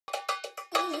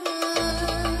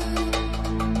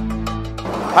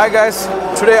Hi guys,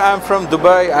 today I'm from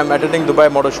Dubai. I'm attending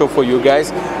Dubai Motor Show for you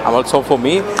guys. I'm also for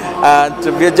me,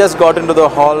 and we just got into the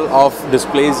hall of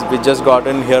displays. We just got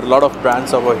in here a lot of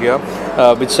brands over here,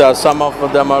 which some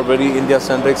of them are very India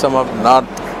centric, some are not.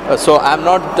 So I'm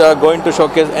not going to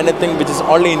showcase anything which is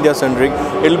only India centric.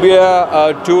 It'll be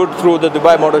a tour through the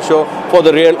Dubai Motor Show for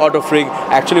the real auto freak.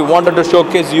 Actually wanted to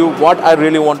showcase you what I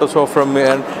really want to show from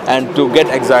here and to get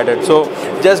excited. So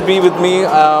just be with me.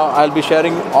 I'll be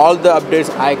sharing all the updates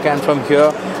I can from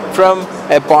here, from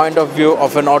a point of view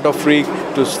of an auto freak,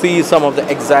 to see some of the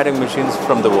exciting machines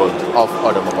from the world of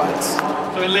automobiles.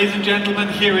 So ladies and gentlemen,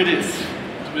 here it is,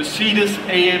 the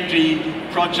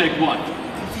Mercedes-AMG Project One.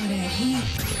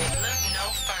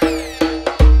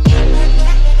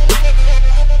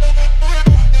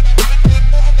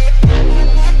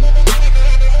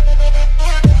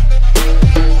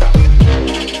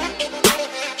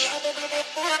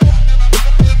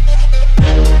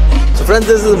 Friends,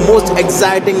 this is the most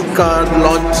exciting car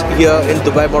launch here in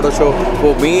Dubai Motor Show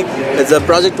for me. It's a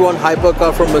Project One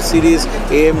hypercar from Mercedes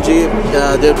AMG.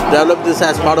 They've developed this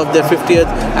as part of their 50th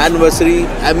anniversary.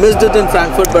 I missed it in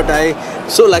Frankfurt, but I'm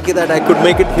so lucky that I could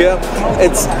make it here.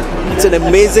 It's an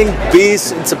amazing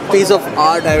piece. It's a piece of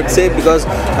art, I would say, because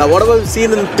whatever we've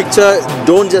seen in the picture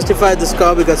don't justify this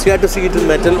car, because you have to see it in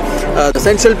metal. The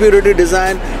essential purity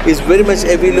design is very much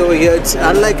heavy over here. It's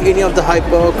unlike any of the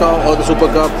hypercar or the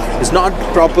supercar. It's not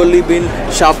properly been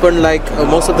sharpened like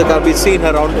most of the car we've seen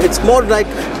around. It's more like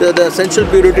the essential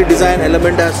purity design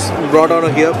element has brought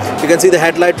on here. You can see the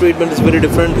headlight treatment is very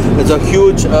different. There's a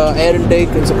huge air intake.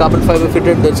 It's a carbon fiber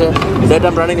fitted. There's a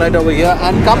daytime running light over here.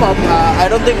 And come up, I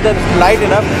don't think that's light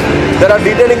enough. There are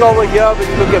detailing over here which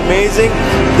look amazing.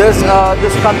 This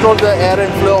controls the air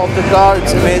inflow of the car.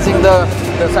 It's amazing.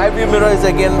 The side view mirror is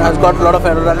again has got a lot of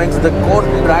aerodynamics. The cone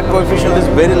drag coefficient is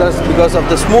very less because of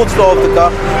the smooth flow of the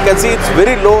car. You can see it's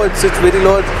very low. It's very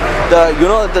low.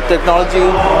 The technology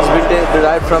has been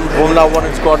derived from Formula One.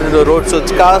 It's got into the road, so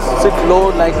its cars sit low,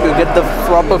 like you get the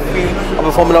proper feel of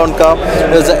a Formula One car.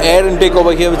 There's an air intake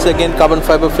over here, which is again carbon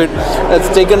fiber fit. It's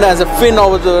taken as a fin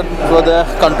over for the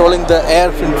controlling the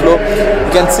air inflow.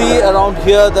 You can see around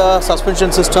here the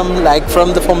suspension system, like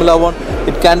from the Formula One.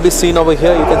 It can be seen over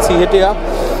here. You can see it here.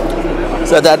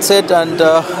 So that's it, and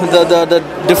the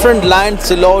different line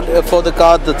silhouette for the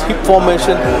car, the hip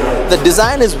formation, the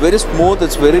design is very smooth.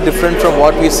 It's very different from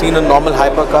what we've seen in normal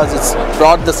hypercars. It's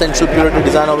brought the essential purity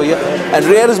design over here, and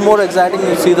rear is more exciting.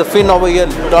 You see the fin over here,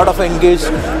 lot of engaged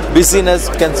busyness.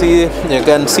 You can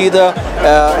see the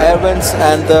air vents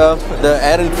and the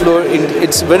air inflow.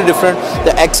 It's very different.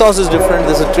 The exhaust is different.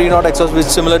 There's a 3-knot exhaust which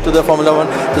is similar to the Formula One.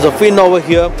 There's a fin over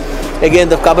here. Again,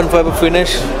 the carbon fiber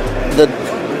finish. The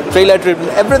taillight treatment,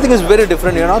 everything is very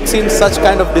different. You're not seeing such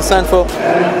kind of design for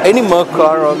any Merc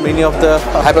car or many of the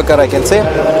hypercar, I can say.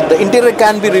 The interior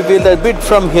can be revealed a bit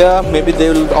from here. Maybe they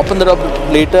will open that up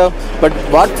later. But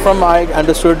what from I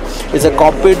understood is a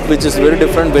cockpit which is very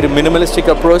different, very minimalistic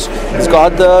approach. It's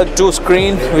got the 2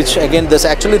 screen, which again there's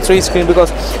actually 3 screen,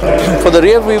 because for the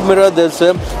rear view mirror there's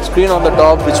a screen on the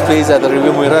top which plays as the rear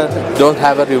view mirror. Don't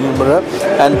have a rear view mirror,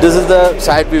 and this is the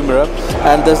side view mirror.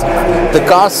 And the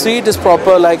car seat is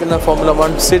proper, like in the Formula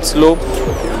One, sits low.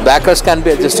 Backrest can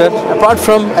be adjusted. Apart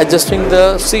from adjusting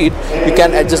the seat, you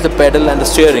can adjust the pedal and the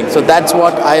steering. So that's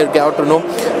what I got to know.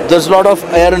 There's a lot of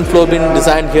air and flow being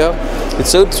designed here.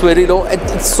 It's very low.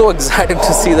 It's so exciting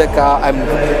to see the car. I'm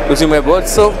losing my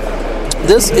words. So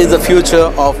this is the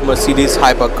future of Mercedes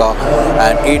hypercar,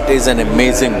 and it is an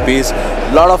amazing piece.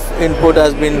 A lot of input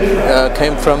has been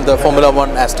came from the Formula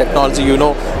One as technology.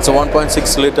 It's a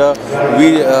 1.6 liter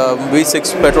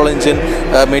V6 petrol engine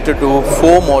mated to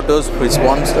 4 motors, which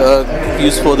one's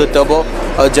used for the turbo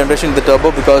generation, the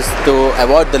turbo, because to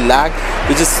avoid the lag,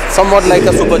 which is somewhat like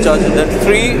a supercharger. Then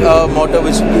 3 motor,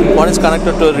 which one is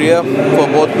connected to the rear for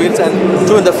both wheels and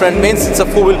 2 in the front. Means it's a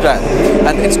 4-wheel drive,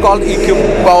 and it's called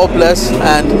EQ Power Plus.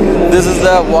 And this is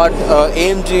the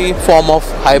AMG form of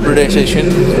hybridization,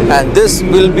 and this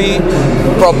will be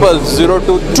proper 0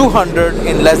 to 200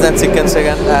 in less than 6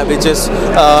 seconds, which is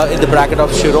in the bracket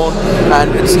of Chiron,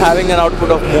 and it's having an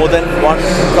output of more than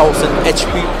 1000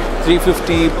 HP.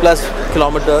 350 plus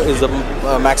kilometer is the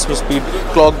maximum speed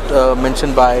clocked,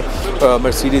 mentioned by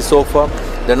Mercedes so far.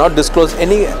 They're not disclosed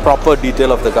any proper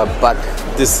detail of the car, but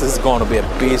this is going to be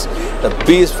a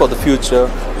beast for the future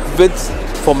with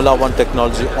Formula One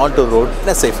technology onto road in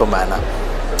a safer manner.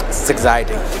 It's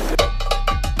exciting.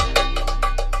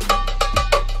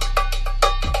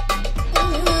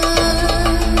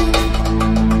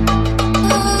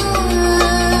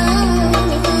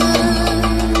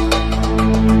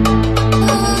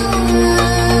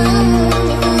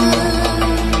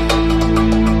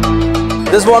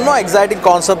 There's one more exciting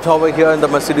concept over here in the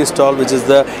Mercedes stall, which is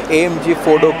the AMG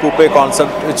 4-door coupe concept,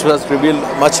 which was revealed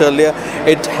much earlier.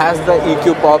 It has the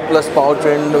EQ Power Plus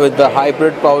powertrain with the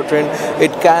hybrid powertrain.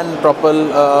 It can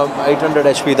propel 800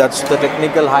 HP. That's the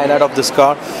technical highlight of this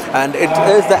car, and it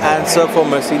is the answer for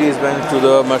Mercedes-Benz to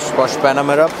the Porsche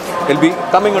Panamera. It'll be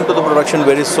coming into the production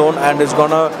very soon, and it's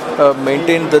gonna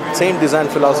maintain the same design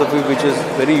philosophy, which is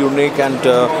very unique and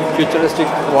futuristic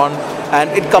one. And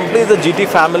it completes the GT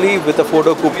family with a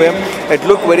 4-door coupe. It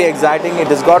looked very exciting. It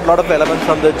has got a lot of elements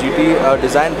from the GT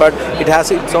design, but it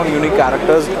has its own unique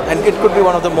characters, and it could be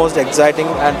one of the most exciting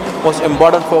and most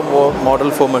important model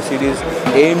for Mercedes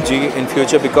AMG in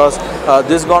future, because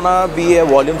this is gonna be a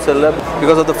volume seller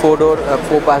because of the 4-door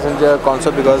 4-passenger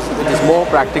concept, because it is more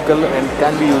practical and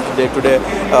can be used day-to-day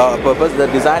purpose. The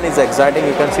design is exciting.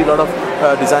 You can see a lot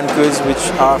of design cues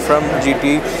which are from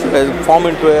GT form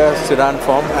into a sedan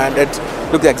form, and it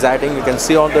looks exciting. You can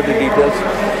see all the details,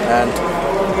 and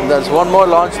there's one more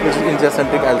launch which is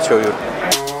India-centric. I'll show you.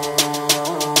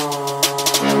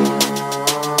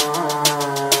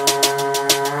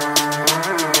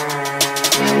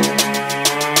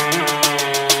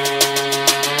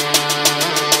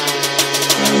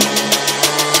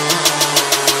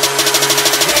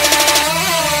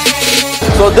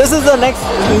 So this is the next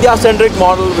India-centric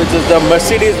model, which is the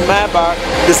Mercedes Maybach.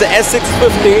 This is the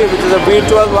S650, which is a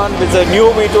V12 one with a new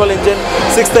V12 engine,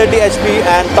 630 HP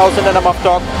and 1000 Nm of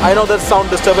torque. I know there's sound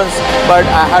disturbance, but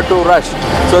I had to rush.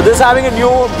 So this is having a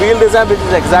new wheel design, which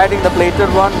is exciting, the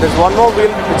plated one. There's one more wheel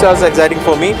which was exciting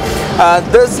for me.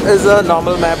 This is a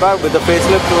normal Maybach with a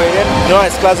facelift variant. You know,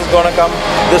 S-Class is gonna come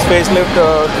this facelift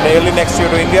nearly next year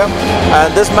to India.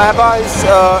 And this Maybach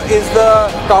is the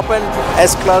top-end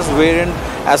S-Class variant.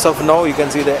 As of now, you can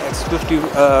see the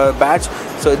X50 badge.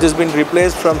 So it has been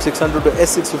replaced from 600 to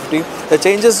S650. The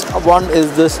changes, one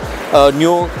is this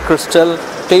new crystal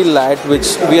tail light,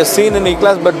 which we have seen in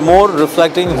E-Class, but more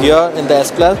reflecting here in the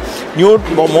S-Class. New,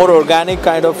 more organic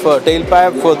kind of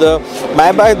tailpipe. For the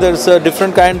Maybach, there's a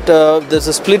different kind. There's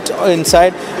a split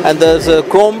inside, and there's a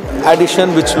chrome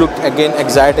addition, which looked again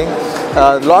exciting.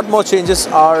 A lot more changes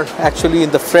are actually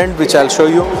in the front, which I'll show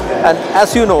you. And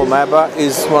as you know, Maybach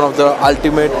is one of the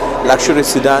ultimate luxury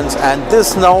sedans, and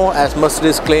this now, as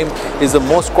Mercedes claim, is the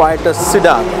most quietest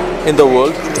sedan in the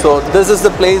world. So this is the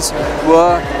place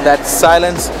where that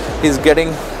silence is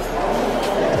getting.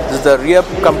 This is the rear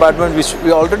compartment, which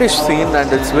we already seen,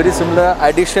 and it's very similar.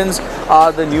 Additions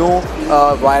are the new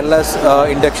wireless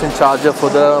induction charger for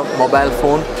the mobile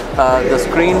phone. The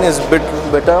screen is a bit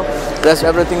better. That's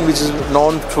everything which is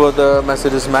known for the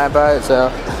Mercedes Maybach. It's a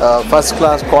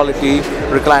first-class quality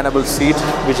reclinable seat,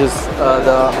 which is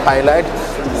the highlight.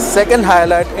 Second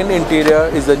highlight in interior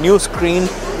is the new screen.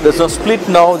 There's no split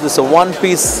now. There's a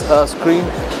one-piece screen,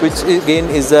 which again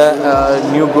is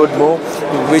a new good move,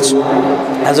 which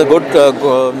has a good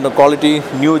quality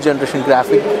new generation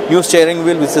graphic. New steering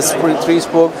wheel, which is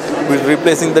 3-spoke, with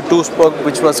replacing the 2-spoke,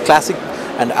 which was classic,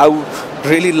 and I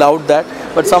really loved that.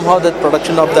 But somehow the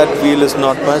production of that wheel is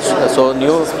not much. So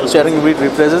new steering wheel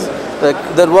replaces.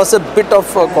 There was a bit of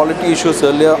quality issues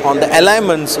earlier on the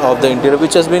alignments of the interior,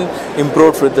 which has been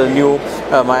improved with the new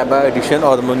Maybach edition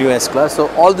or the new S-Class. So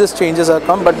all these changes have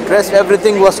come, but rest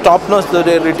everything was top-notch. So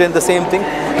they retained the same thing.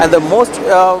 And the most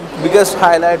biggest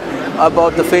highlight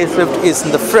about the facelift is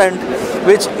in the front,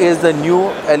 which is the new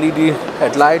LED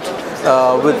headlight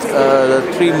with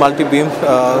the 3 multi-beam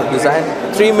design.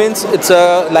 3 means it's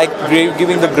like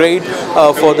giving the grade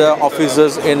for the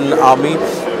officers in army.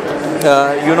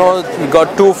 You know, we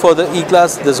got 2 for the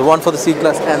E-Class, there's 1 for the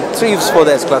C-Class, and 3 for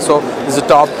the S-Class. So it's a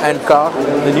top-end car.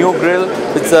 The new grille,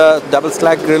 it's a double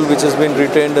slack grille, which has been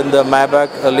retained in the Maybach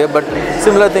earlier, but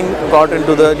similar thing got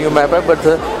into the new Maybach, but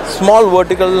the small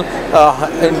vertical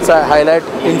highlight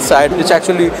inside, which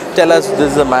actually tell us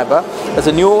this is a Maybach. There's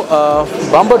a new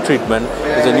bumper treatment.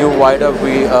 There's a new wider.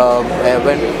 We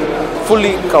went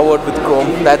fully covered with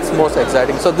chrome. That's most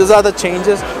exciting. So these are the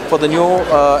changes for the new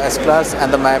S-Class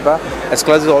and the Maybach.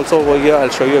 S-Class is also over here. I'll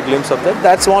show you a glimpse of that.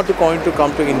 That's going to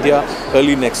come to India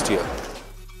early next year.